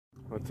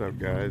What's up,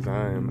 guys?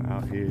 I am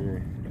out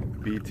here at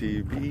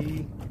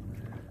BTB.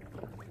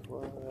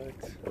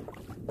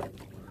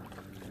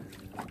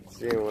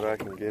 Seeing what I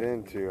can get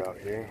into out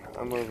here.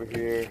 I'm over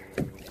here,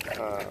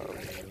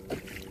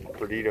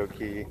 Perdido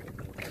Key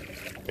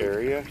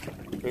area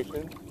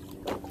fishing.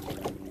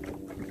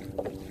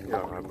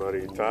 Got my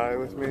buddy Ty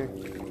with me.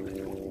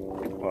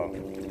 Well,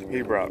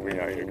 he brought me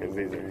out here because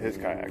these are his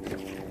kayaks.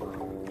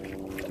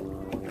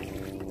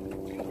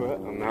 But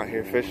I'm out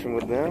here fishing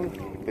with them,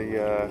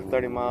 the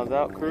 30 Miles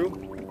Out crew.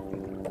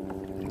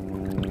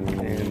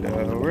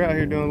 And we're out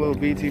here doing a little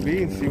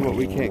BTB and see what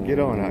we can't get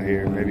on out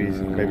here. Maybe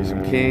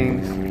some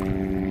kings.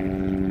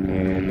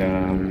 And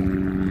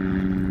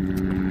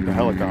the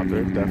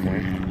helicopter,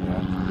 definitely.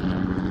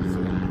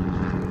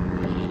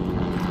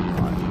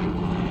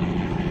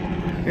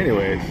 Yeah.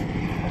 Anyways,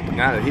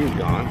 now that he's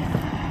gone,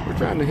 we're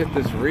trying to hit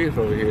this reef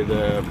over here.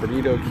 The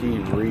Perdido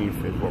Key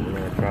Reef is what we're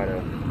going to try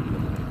to.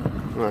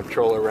 I'm going to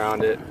troll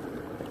around it,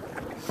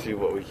 see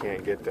what we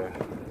can't get to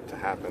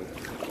happen,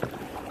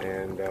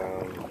 and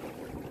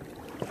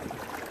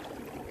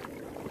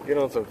get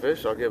on some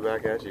fish. I'll get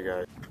back at you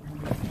guys.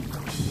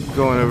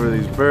 Going over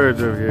these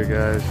birds over here,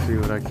 guys, see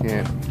what I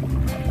can't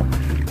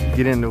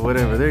get into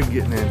whatever they're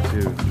getting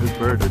into. These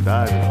birds are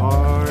diving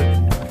hard.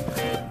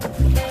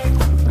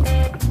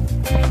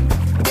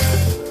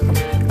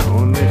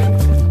 On mission.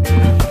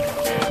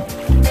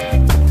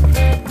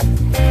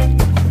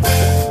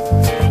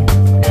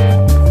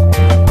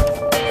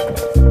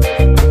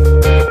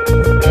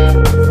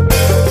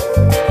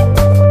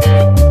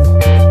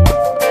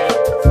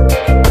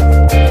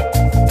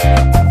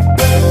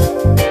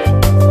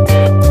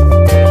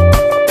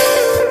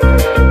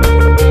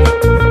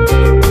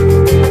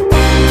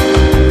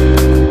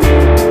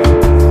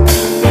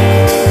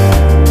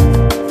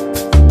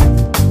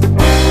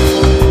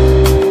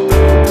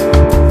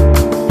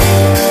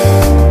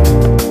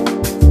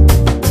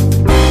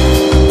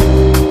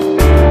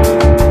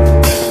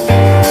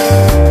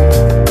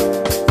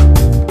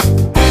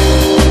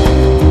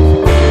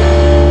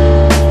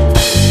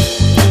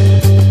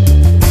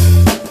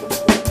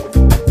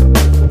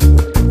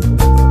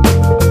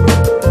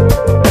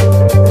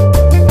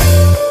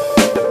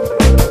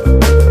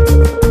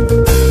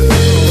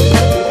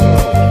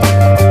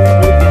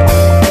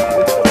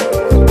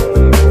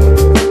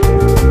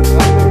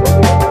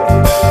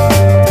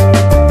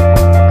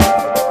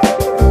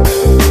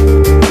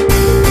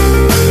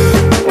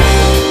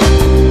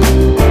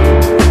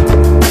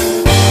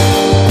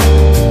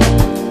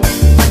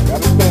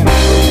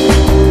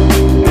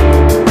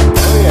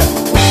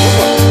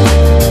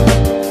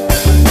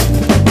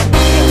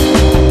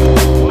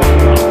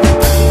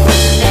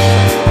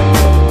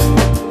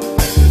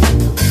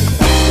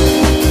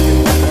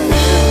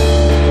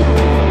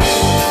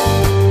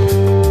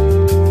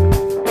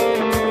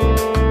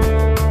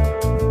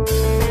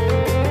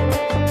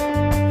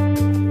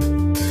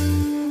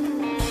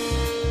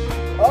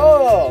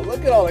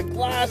 Look at all the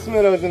glass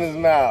minnows in his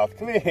mouth.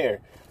 Come here.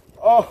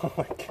 Oh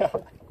my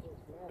God.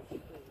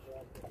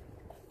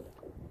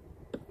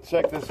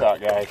 Check this out,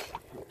 guys.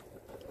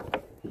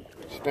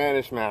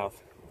 Spanish mouth.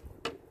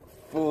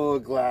 Full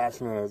of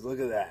glass minnows. Look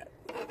at that.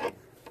 A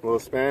little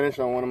Spanish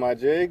on one of my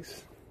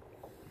jigs.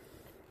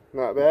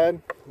 Not bad.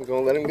 We're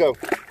going to let him go.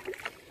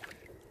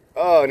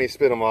 Oh, and he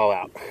spit them all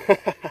out.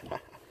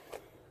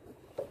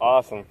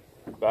 Awesome.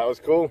 That was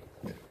cool.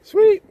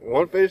 Sweet.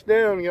 One fish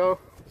down, y'all.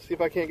 See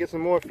if I can't get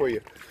some more for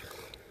you.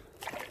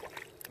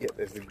 Get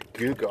this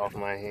gook off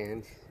my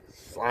hands.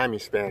 Slimy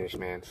Spanish,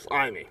 man.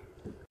 Slimy.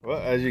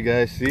 Well, as you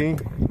guys see,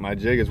 my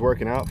jig is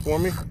working out for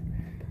me.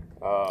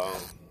 I'll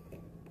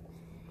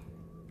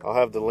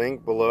have the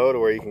link below to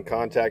where you can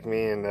contact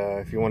me, and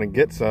if you want to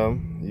get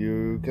some,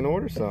 you can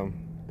order some.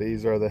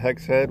 These are the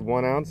Hex Head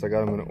 1 ounce. I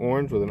got them in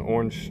orange with an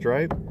orange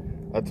stripe.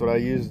 That's what I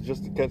used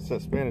just to catch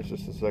that Spanish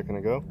just a second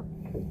ago.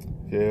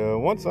 If you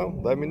want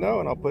some, let me know,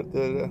 and I'll put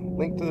the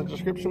link to the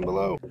description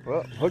below.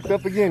 Well, hooked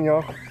up again,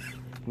 y'all.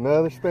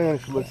 Another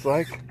Spanish, looks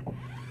like.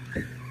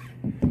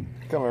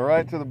 Coming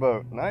right to the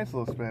boat. Nice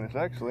little Spanish,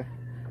 actually.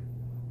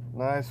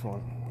 Nice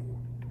one.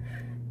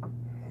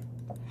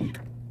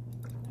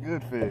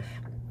 Good fish.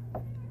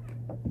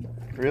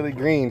 Really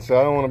green, so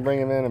I don't want to bring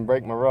him in and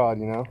break my rod,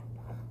 you know.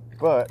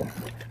 But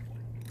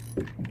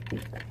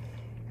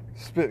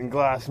spitting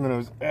glass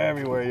minnows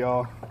everywhere,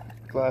 y'all.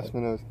 Glass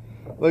minnows.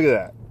 Look at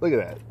that. Look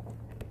at that.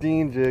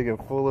 Dean jig in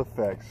full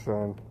effect,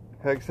 son.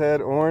 Hex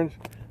Head orange.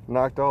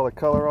 Knocked all the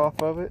color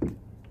off of it.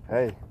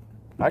 Hey.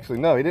 Actually,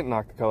 no, he didn't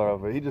knock the color off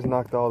of it. He just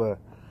knocked all the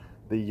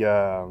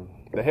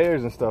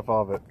hairs and stuff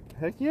off it.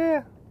 Heck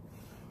yeah.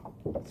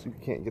 Let's see if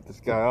we can't get this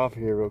guy off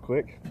here real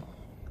quick.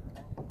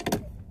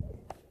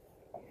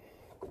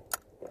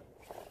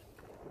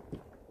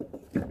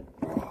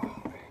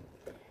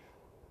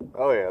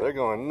 Oh yeah, they're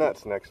going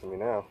nuts next to me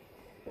now.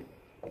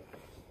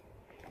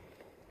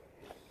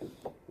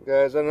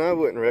 Guys, and I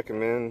wouldn't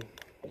recommend,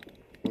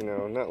 you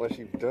know, not unless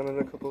you've done it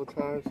a couple of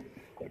times,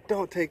 but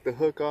don't take the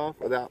hook off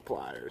without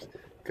pliers,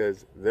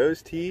 because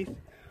those teeth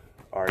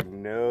are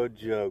no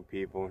joke,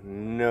 people,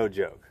 no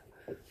joke.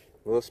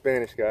 Little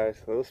Spanish,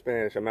 guys. Little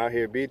Spanish. I'm out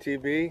here at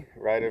BTB,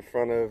 right in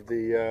front of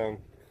the,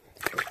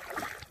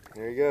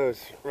 there he goes.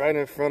 Right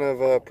in front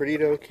of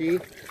Perdido Key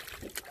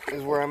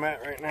is where I'm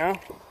at right now.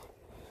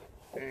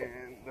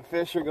 And the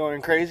fish are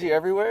going crazy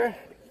everywhere.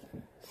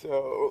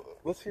 So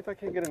let's see if I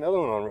can get another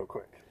one on real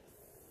quick.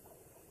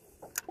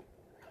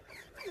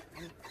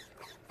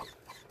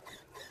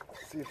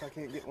 Let's see if I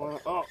can't get one.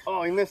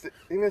 Oh, he missed it.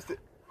 He missed it.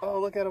 Oh,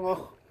 look at them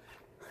all.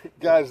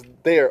 Guys,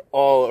 they are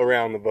all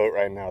around the boat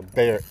right now.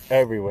 They are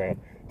everywhere.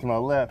 To my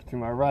left, to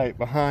my right,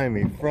 behind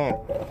me, front,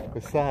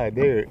 beside.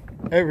 They're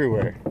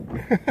everywhere.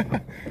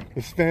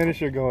 The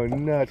Spanish are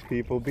going nuts,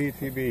 people.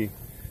 BTB.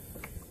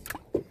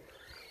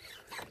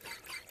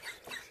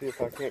 See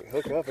if I can't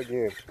hook up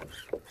again.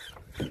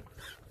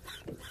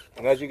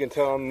 And as you can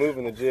tell, I'm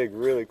moving the jig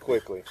really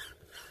quickly.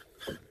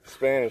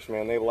 Spanish,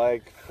 man, they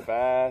like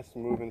fast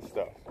moving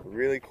stuff.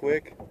 Really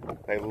quick,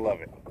 they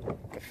love it.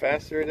 The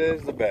faster it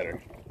is, the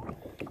better.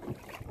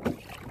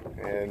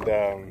 And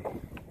they're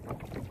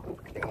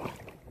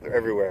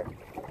everywhere.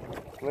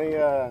 Let me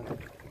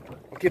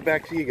get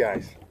back to you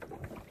guys.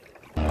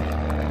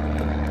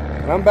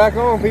 I'm back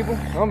on, people.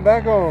 I'm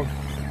back on.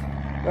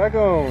 Back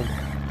on.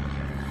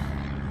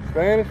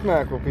 Spanish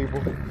mackerel,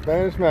 people.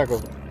 Spanish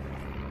mackerel.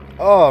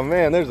 Oh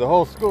man, there's a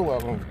whole school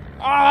of them.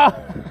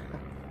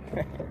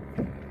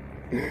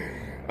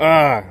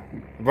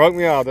 Broke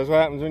me off. That's what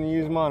happens when you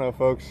use mono,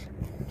 folks.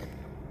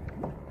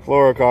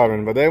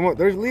 Fluorocarbon, but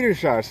there's leader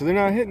shots, so they're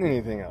not hitting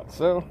anything else.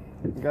 So,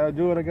 gotta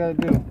do what I gotta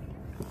do.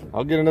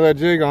 I'll get another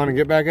jig on and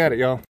get back at it,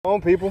 y'all. On,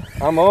 people.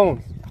 I'm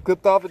on.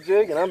 Clipped off a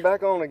jig and I'm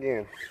back on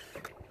again.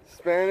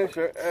 Spanish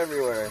are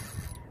everywhere.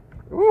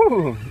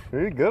 Ooh,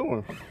 very good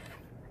one.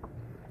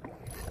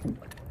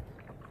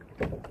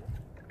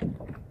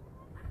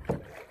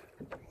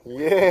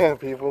 Yeah,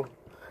 people.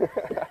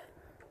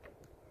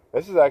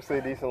 This is actually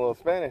a decent little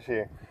Spanish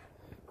here.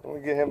 I'm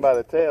gonna get him by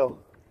the tail.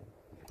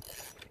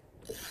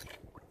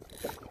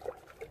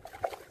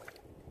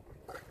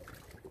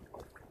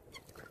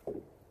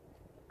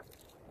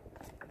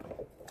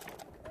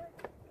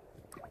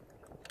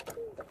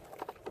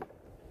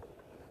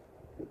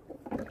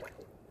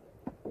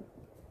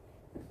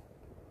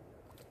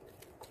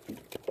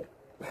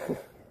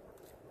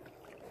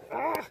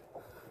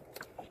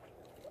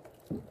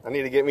 I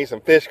need to get me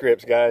some fish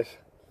grips, guys.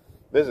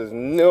 This is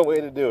no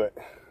way to do it.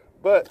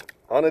 But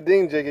on a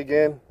ding jig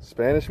again,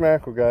 Spanish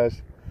mackerel,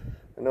 guys.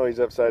 I know he's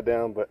upside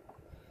down, but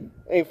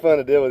ain't fun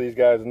to deal with these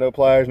guys with no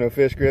pliers, no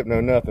fish grip, no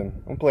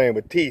nothing. I'm playing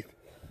with teeth.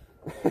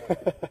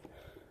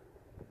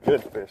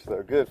 Good fish,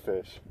 though. Good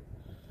fish.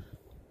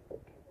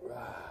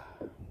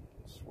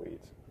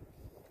 Sweet.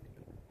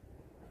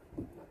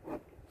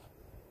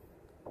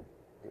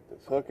 Get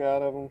this hook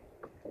out of him.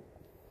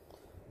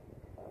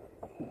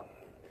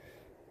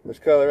 This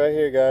color right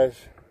here,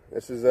 guys.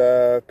 This is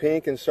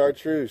pink and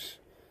chartreuse.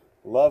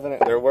 Loving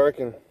it. They're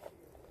working.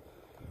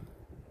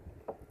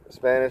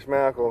 Spanish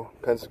mackerel,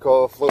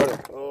 Pensacola,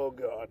 Florida. Oh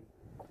God.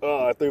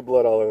 Oh, I threw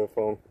blood all over the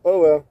phone. Oh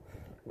well.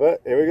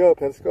 But here we go,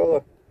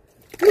 Pensacola.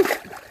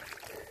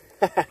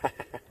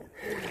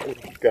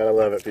 Gotta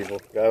love it,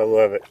 people. Gotta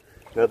love it.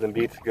 Nothing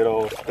beats a good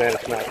old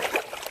Spanish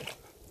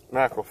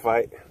mackerel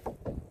fight.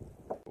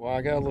 Well,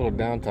 I got a little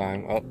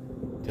downtime. Oh,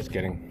 just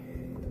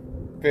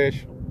kidding.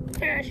 Fish.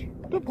 Fish.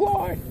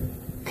 Deploy.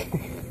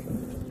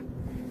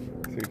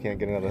 See, we can't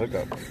get another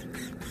hookup.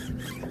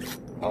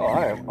 Oh,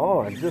 I am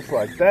on just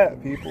like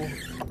that, people.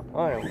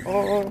 I am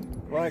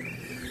on like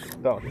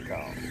Donkey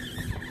Kong.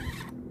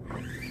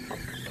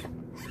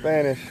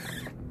 Spanish,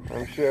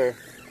 I'm sure.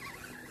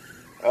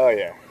 Oh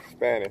yeah,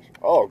 Spanish.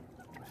 Oh,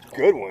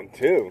 good one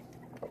too.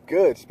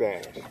 Good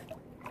Spanish.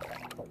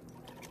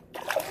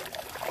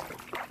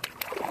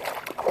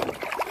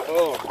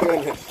 Oh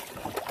goodness.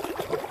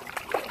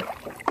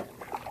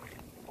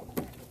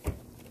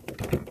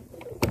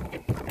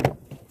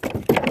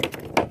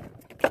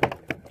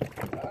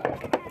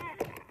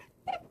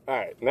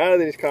 Alright, now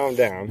that he's calmed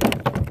down,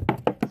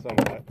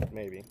 somewhat,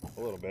 maybe,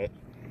 a little bit,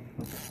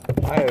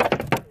 I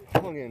have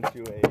hung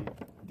into a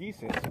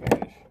decent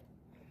Spanish.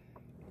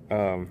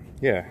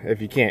 Yeah, if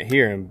you can't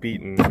hear him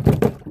beating,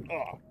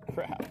 oh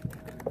crap,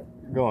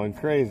 going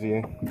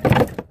crazy.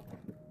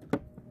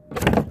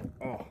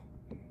 Oh.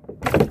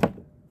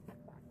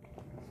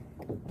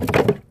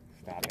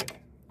 Stop it.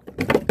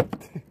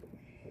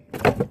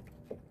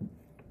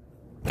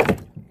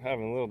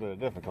 Having a little bit of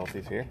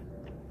difficulties here.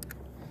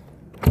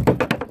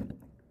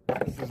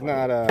 This is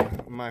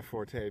not my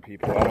forte,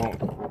 people. I don't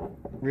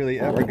really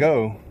ever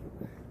go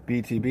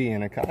BTB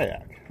in a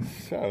kayak.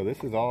 So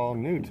this is all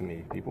new to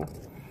me, people.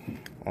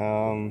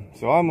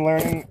 So I'm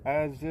learning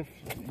as if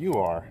you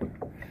are.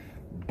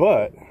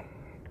 But,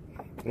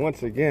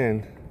 once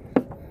again,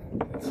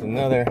 it's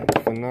another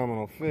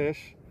phenomenal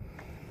fish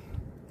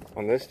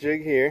on this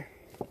jig here.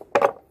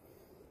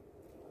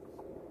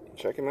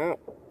 Check him out.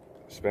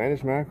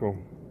 Spanish mackerel.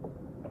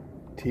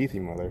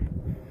 Teethy mother.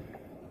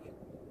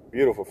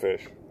 Beautiful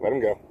fish. Let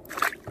him go.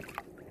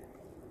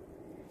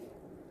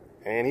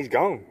 And he's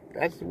gone.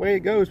 That's the way it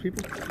goes,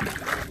 people.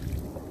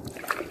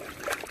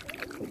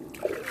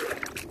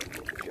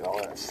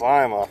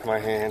 slime off my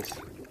hands.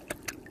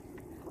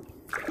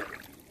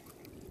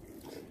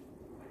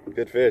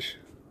 Good fish.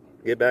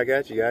 Get back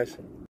at you guys.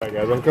 Alright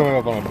guys, I'm coming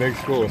up on a big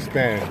school of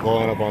Spanish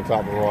blowing up on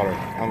top of water.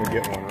 I'm gonna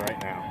get one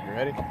right now. You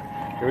ready?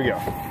 Here we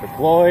go.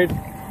 Deployed.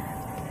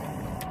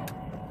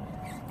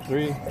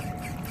 3,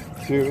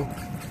 2,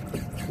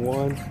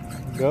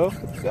 1, go.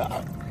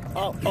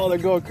 Oh, they're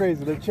going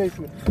crazy. They're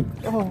chasing it.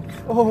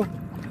 Oh,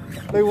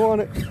 they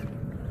want it.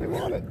 They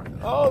want it.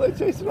 Oh, they're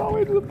chasing all the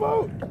way to the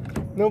boat.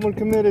 No one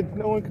committed.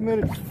 No one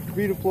committed.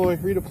 Redeploy.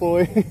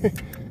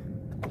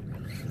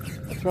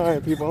 I'm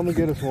trying, people. I'm gonna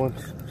get us one.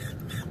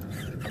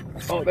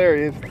 Oh, there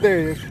he is. There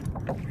he is.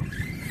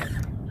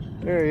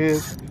 There he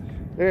is.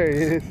 There he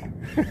is.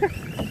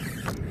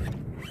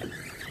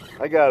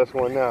 I got us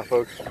one now,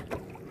 folks.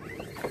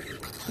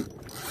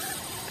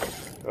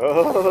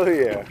 Oh,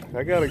 yeah.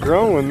 I got a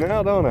grown one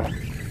now, don't I?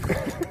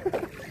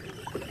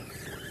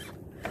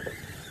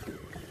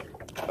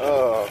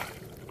 Oh,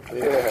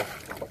 yeah.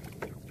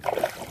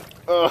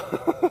 Oh,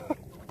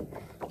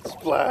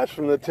 splash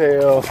from the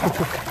tail.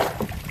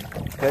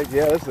 Heck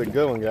yeah, this is a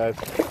good one, guys.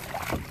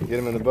 Get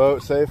him in the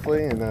boat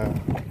safely and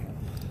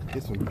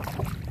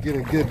get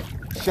a good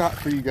shot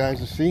for you guys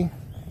to see.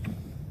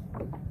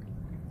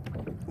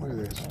 Look at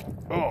this.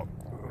 Oh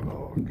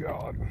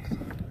God.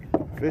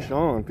 Fish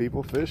on,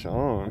 people, fish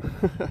on.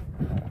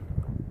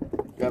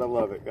 Gotta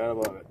love it, gotta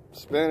love it.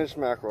 Spanish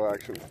mackerel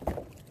action.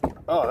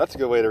 Oh, that's a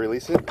good way to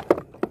release it.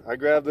 I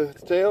grab the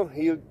tail,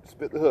 he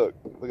spit the hook.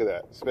 Look at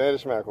that,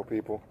 Spanish mackerel,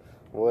 people.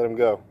 We'll let him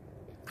go.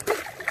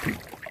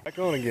 Back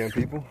on again,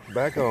 people.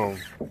 Back on.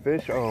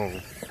 Fish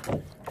on.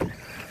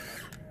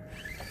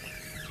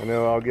 I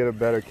know I'll get a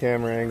better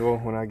camera angle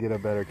when I get a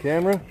better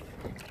camera.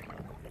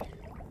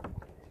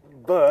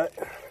 But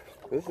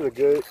this is a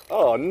good.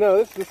 Oh no,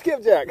 this is a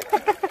skipjack.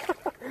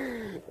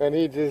 And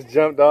he just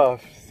jumped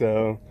off.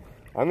 So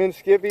I'm in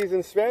skippies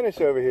in Spanish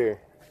over here.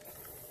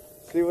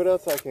 See what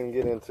else I can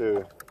get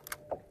into.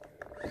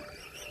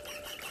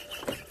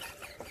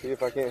 See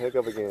if I can't hook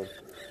up again.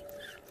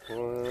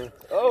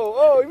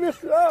 Oh, he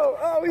missed it.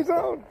 Oh, he's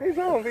on. He's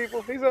on,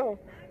 people. He's on.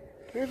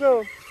 He's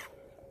on.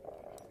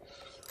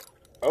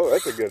 Oh,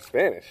 that's a good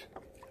Spanish.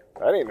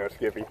 That ain't no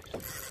skippy.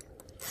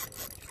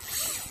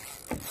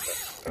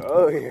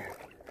 Oh, yeah.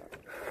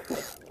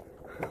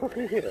 Oh,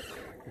 yeah.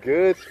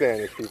 Good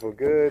Spanish, people.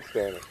 Good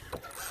Spanish.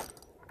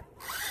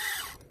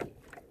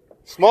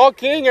 Small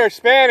king or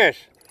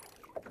Spanish?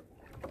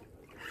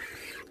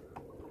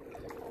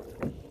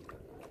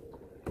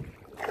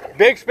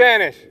 Big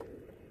Spanish.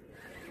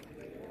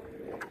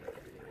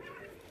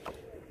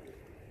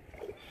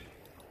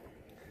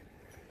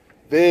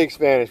 Big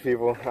Spanish,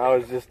 people. I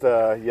was just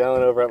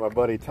yelling over at my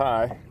buddy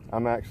Ty.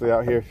 I'm actually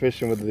out here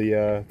fishing with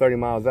the 30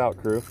 Miles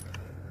Out crew.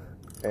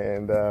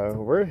 And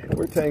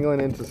we're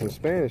tangling into some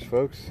Spanish,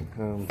 folks.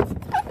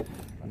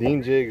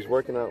 Dean jig's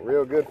working out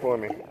real good for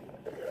me.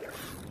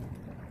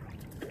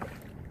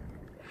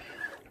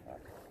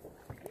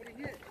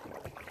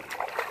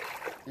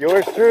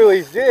 Yours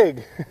truly's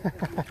jig.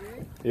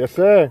 Yes,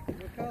 sir.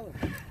 What color?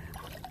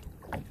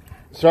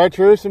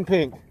 Chartreuse and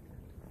pink.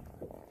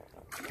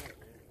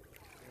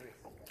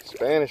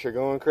 Spanish are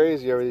going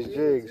crazy over these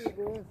jigs.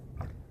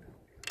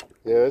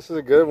 Yeah, this is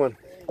a good one.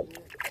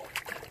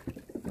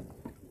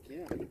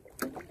 Yeah. Good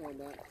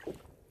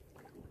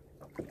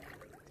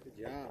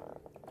job.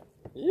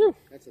 You.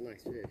 That's a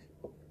nice fish.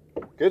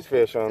 Good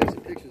fish on. Take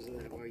some pictures of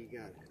that while you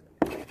got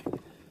it.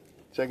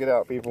 Check it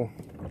out, people.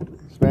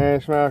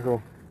 Spanish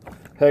mackerel.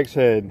 Hex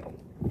head.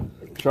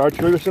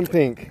 Chartreuse and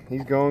pink.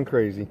 He's going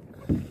crazy.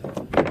 Give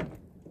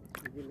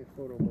me a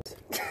photo.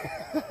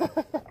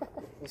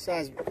 What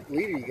size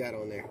leader you got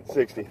on there?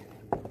 60.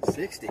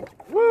 60.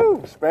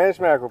 Woo! Spanish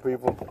mackerel,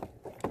 people.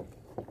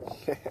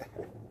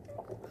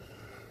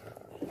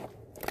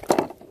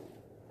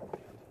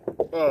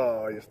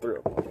 Oh, I just threw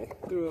up on me.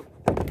 Threw up.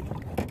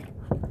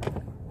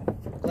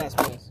 Last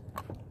pass.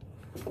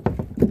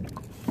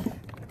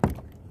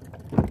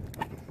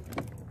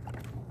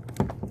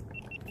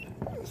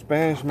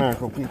 Spanish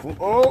mackerel, people.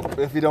 Oh,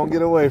 if you don't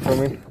get away from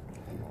me.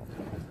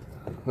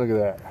 Look at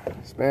that.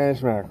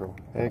 Spanish mackerel.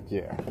 Heck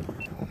yeah. Fish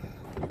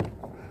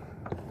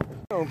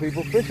on,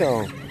 people. Fish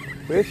on.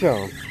 Fish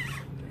on.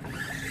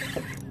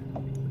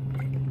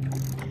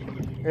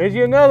 There's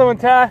you another one,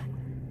 Ty.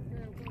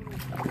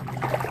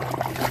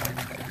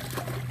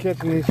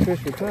 Catching these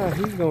fish with Ty.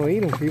 He's going to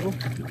eat them, people.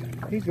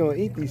 He's going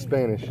to eat these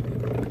Spanish.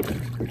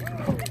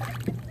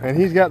 And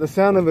he's got the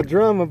sound of a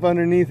drum up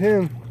underneath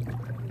him.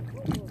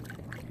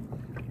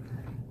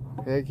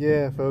 Heck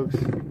yeah, folks.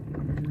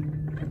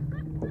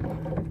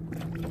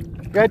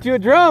 Got you a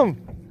drum.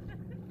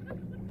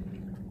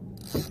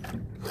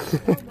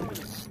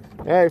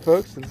 Alright,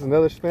 folks, it's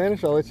another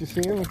Spanish. I'll let you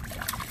see him.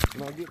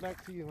 And I'll get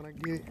back to you when I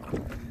get it.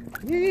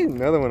 Yeah,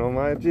 another one on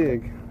my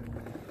jig.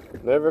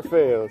 Never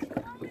fails.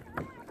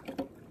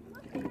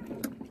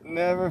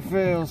 Never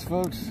fails,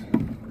 folks.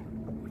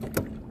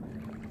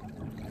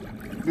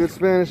 Good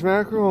Spanish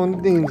mackerel on the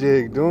Dean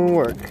jig, doing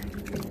work. There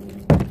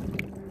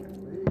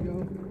you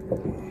go.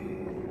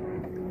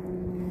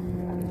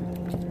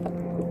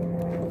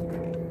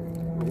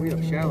 We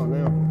are shallow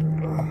now.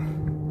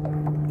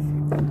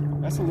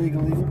 That's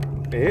illegal, leader.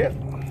 Yep.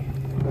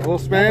 A little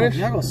Spanish.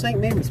 Y'all gonna sink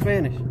me with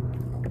Spanish.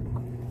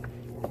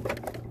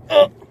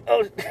 Oh.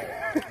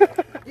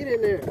 Get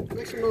in there.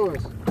 Make some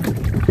noise.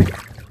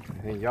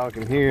 And y'all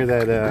can hear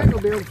that. I ain't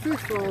gonna be able to fish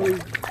for all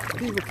these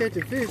people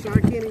catching fish, so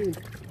I can't even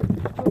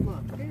put my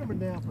camera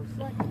down for a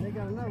second. They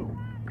gotta know.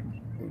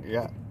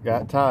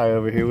 Got Ty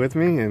over here with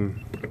me,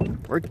 and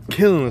we're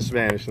killing the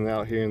Spanish and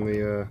out here in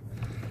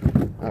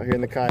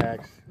the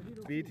kayaks.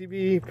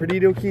 BTB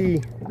Perdido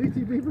Key.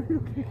 BTB Perdido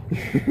Key.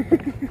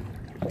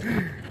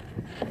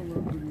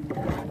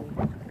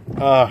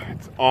 Oh,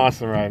 it's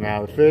awesome right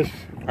now. The fish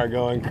are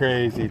going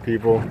crazy,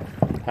 people.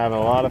 Having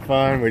a lot of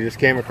fun. We just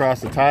came across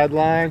the tide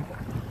line,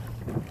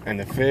 and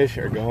the fish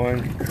are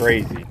going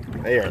crazy.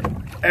 They are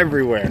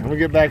everywhere. I'm gonna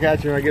get back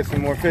at you when I get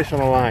some more fish on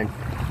the line.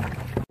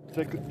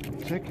 Check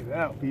it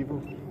out,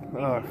 people.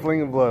 Oh,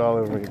 flinging blood all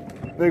over me.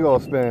 Big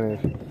old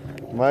Spanish.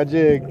 My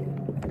jig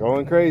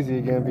going crazy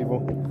again,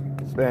 people.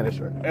 Spanish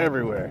are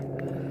everywhere.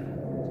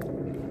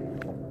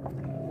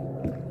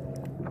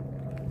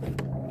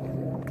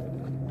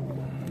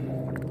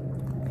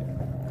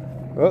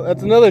 Well,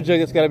 that's another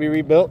jig that's got to be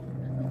rebuilt.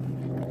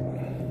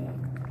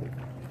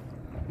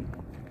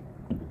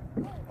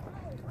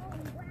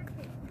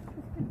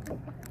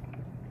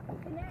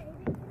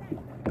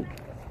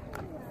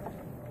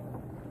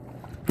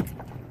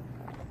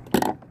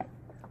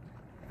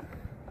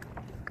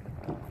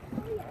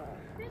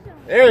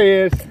 There he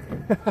is.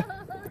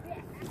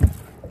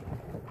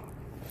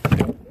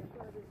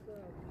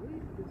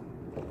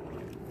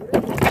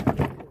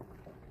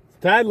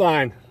 Tide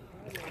line.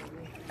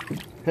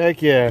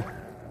 Heck yeah.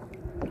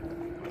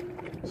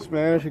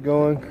 Spanish are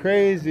going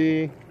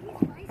crazy.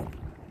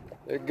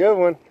 They're a good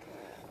one.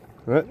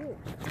 What?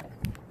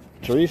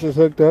 Teresa's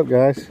hooked up,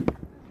 guys.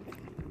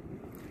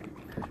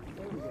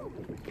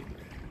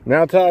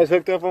 Now Ty's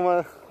hooked up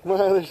on my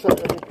other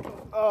side.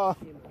 Oh.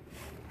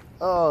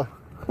 Oh.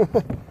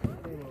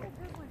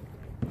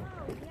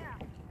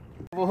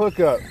 We'll hook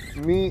up.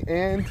 Me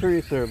and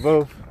Teresa are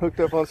both hooked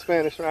up on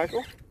Spanish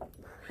mackerel.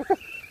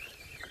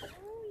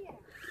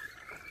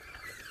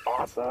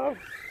 Awesome.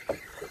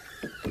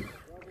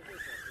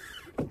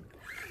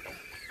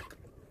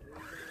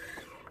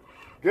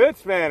 Good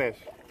Spanish.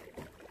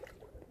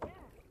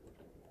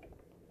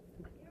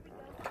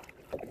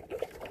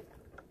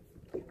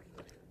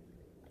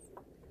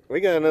 We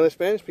got another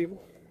Spanish,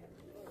 people.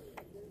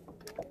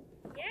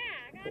 Yeah,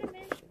 I got him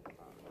in.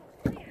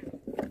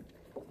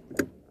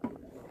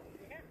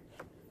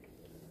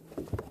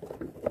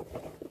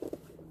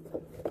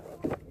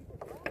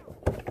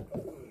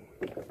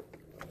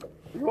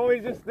 You want me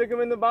to just stick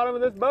them in the bottom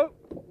of this boat?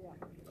 Yeah.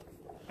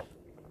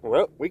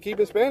 Well, we keep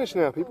in Spanish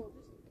now, people.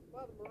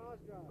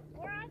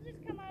 Or I'll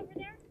just come over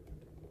there.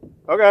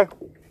 Okay. I'll come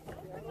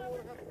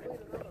over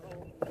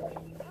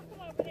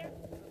there.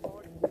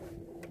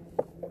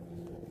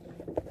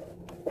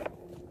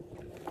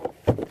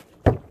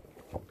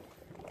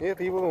 Yeah,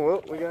 people,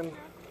 well, we got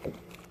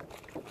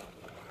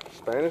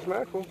Spanish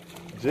mackerel.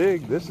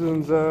 Jig. This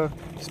one's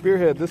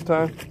spearhead this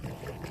time.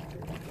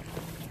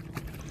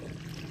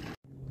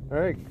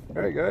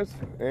 Alright, guys.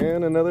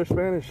 And another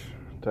Spanish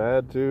to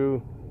add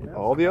to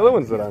all the other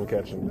ones that I'm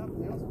catching.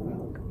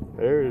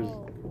 There's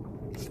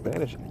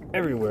Spanish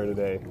everywhere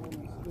today.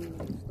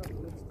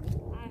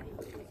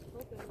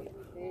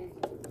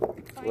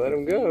 Let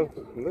him go.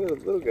 Look at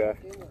the little guy.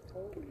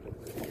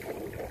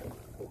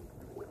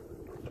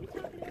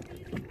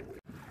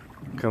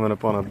 Coming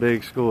up on a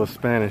big school of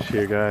Spanish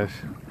here, guys.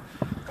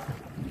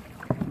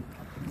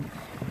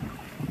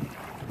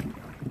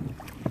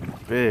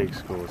 Big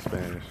school of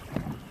Spanish.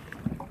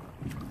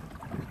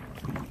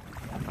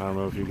 I don't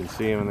know if you can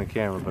see them in the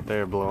camera, but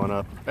they're blowing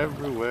up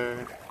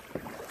everywhere.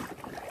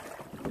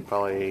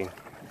 Probably, I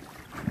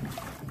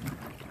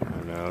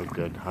don't know, a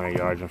good 100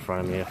 yards in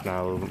front of me, if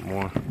not a little bit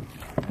more.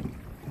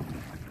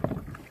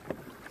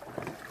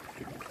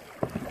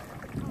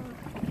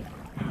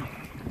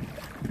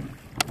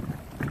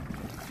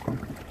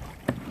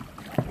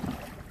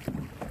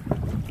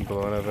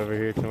 Blowing up over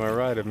here to my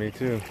right of me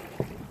too.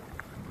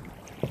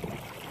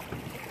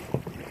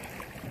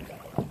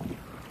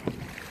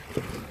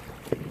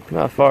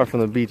 Not far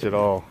from the beach at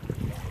all,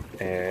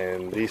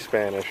 and these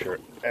Spanish are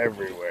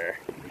everywhere.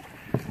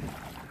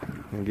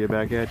 And get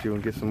back at you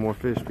and get some more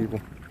fish, people.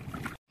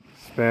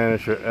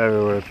 Spanish are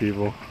everywhere,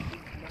 people.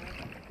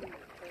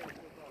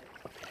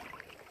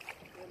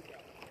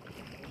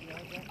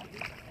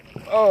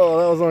 Oh,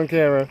 that was on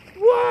camera.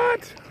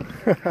 What?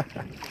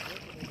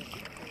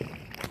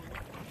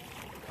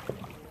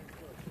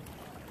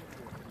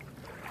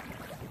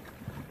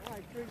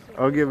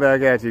 I'll get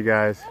back at you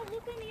guys. Oh,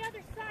 look on the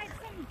other side.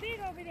 Something big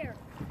over there.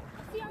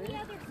 See on the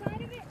other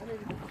side of it?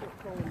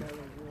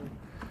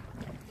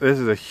 This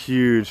is a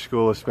huge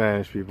school of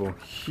Spanish, people.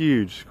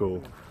 Huge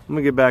school. I'm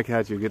gonna get back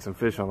at you and get some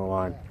fish on the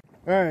line.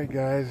 Alright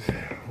guys,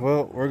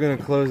 well, we're gonna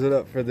close it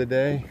up for the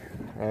day.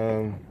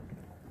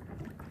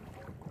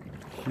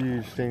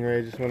 Huge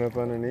stingray just went up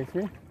underneath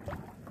me.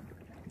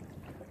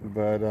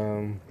 But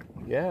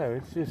yeah,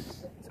 it's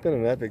been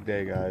an epic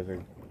day, guys. A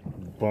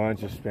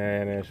bunch of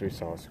Spanish. We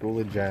saw a school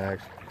of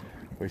jacks.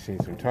 We've seen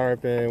some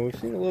tarpon. We've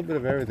seen a little bit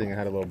of everything. I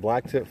had a little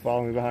black tip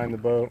follow me behind the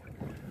boat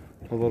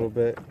a little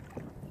bit.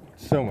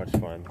 So much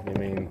fun. I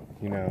mean,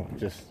 you know,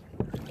 just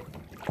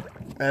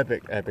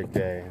epic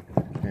day.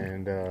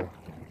 And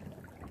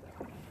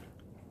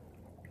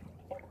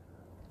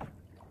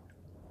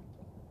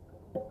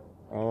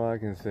all I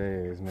can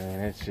say is, man,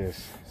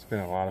 it's been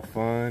a lot of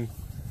fun.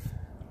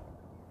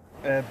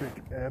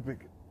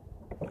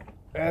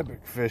 Epic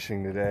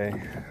fishing today.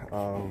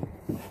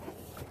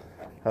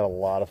 Had a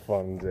lot of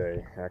fun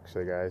today,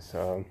 actually, guys.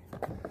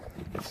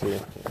 Let's see.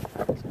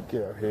 Let's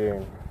get up here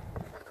and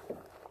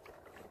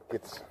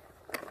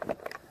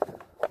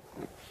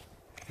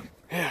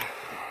yeah.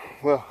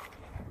 Well,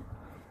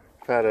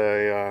 I've had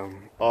a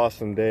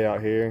awesome day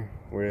out here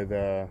with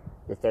the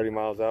 30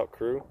 Miles Out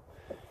crew.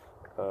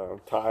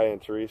 Ty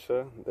and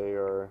Teresa, they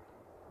are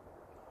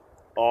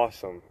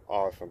awesome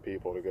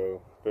people to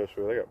go fish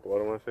with. I got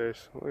blood on my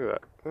face. Look at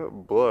that. I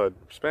got blood,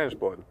 Spanish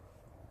blood.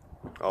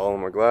 All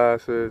on my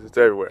glasses, it's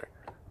everywhere.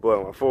 Blood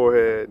on my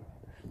forehead.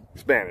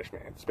 Spanish,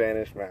 man.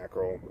 Spanish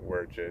mackerel.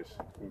 We're just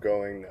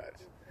going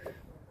nuts.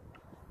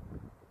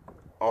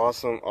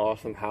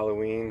 Awesome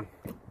Halloween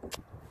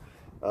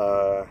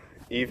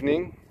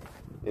evening.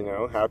 You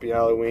know, happy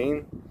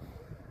Halloween.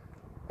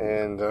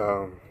 And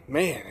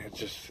man,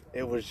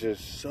 it was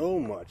just so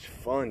much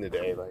fun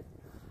today. Like,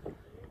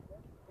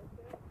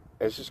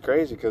 it's just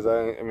crazy because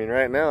I mean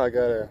right now I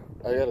got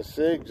a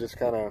sig, just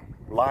kind of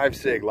live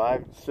sig.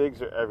 Live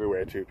sigs are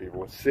everywhere too,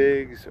 people.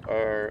 Sigs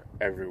are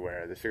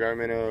everywhere. The cigar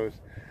minnows,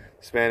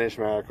 Spanish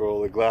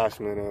mackerel, the glass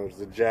minnows,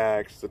 the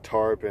jacks, the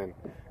tarpon.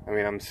 I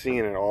mean, I'm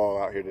seeing it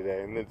all out here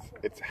today, and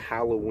it's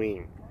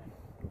Halloween.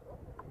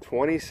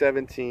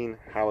 2017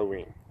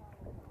 Halloween.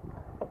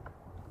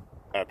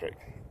 Epic.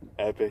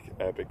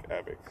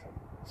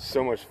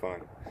 So much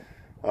fun.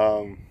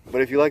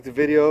 But if you like the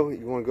video,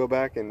 you want to go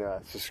back and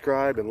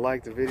subscribe and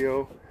like the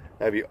video,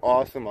 that'd be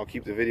awesome. I'll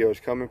keep the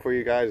videos coming for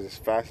you guys as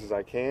fast as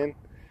I can.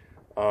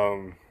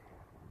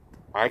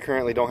 I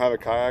currently don't have a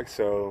kayak,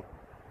 so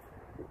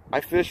I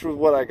fish with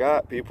what I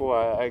got, people.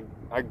 I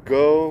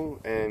go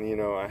and, you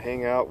know, I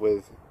hang out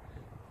with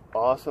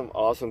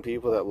awesome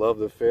people that love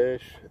the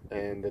fish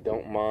and that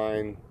don't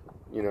mind,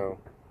 you know,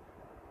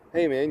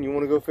 hey man, you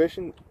want to go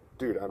fishing?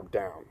 Dude, I'm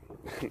down.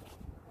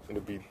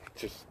 It'll be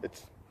just,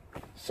 it's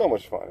so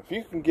much fun. If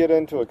you can get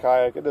into a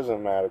kayak, it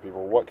doesn't matter,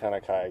 people, what kind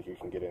of kayak you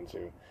can get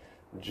into.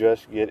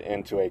 Just get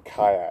into a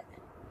kayak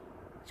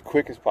as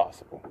quick as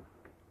possible.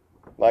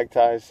 Like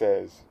Ty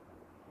says,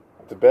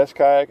 the best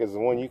kayak is the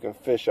one you can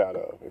fish out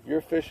of. If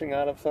you're fishing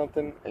out of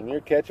something and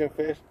you're catching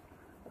fish,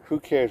 who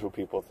cares what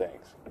people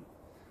think?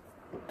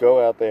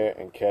 Go out there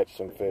and catch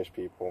some fish,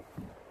 people.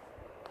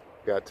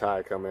 Got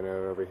Ty coming in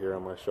over here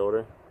on my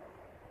shoulder.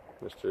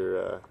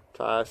 Mr.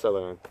 Ty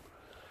Sutherland.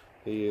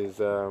 He's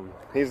the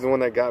one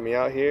that got me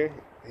out here.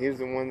 He's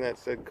the one that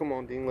said, come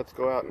on, Dean, let's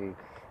go out and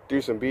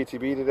do some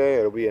BTB today.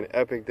 It'll be an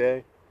epic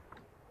day.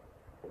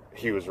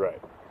 He was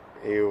right.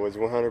 He was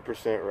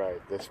 100%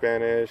 right. The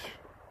Spanish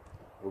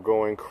were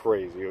going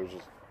crazy. It was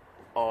just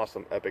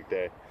awesome, epic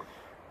day.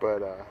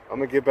 But I'm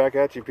going to get back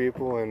at you,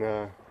 people.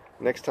 And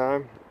next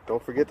time,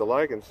 don't forget to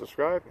like and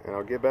subscribe. And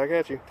I'll get back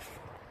at you.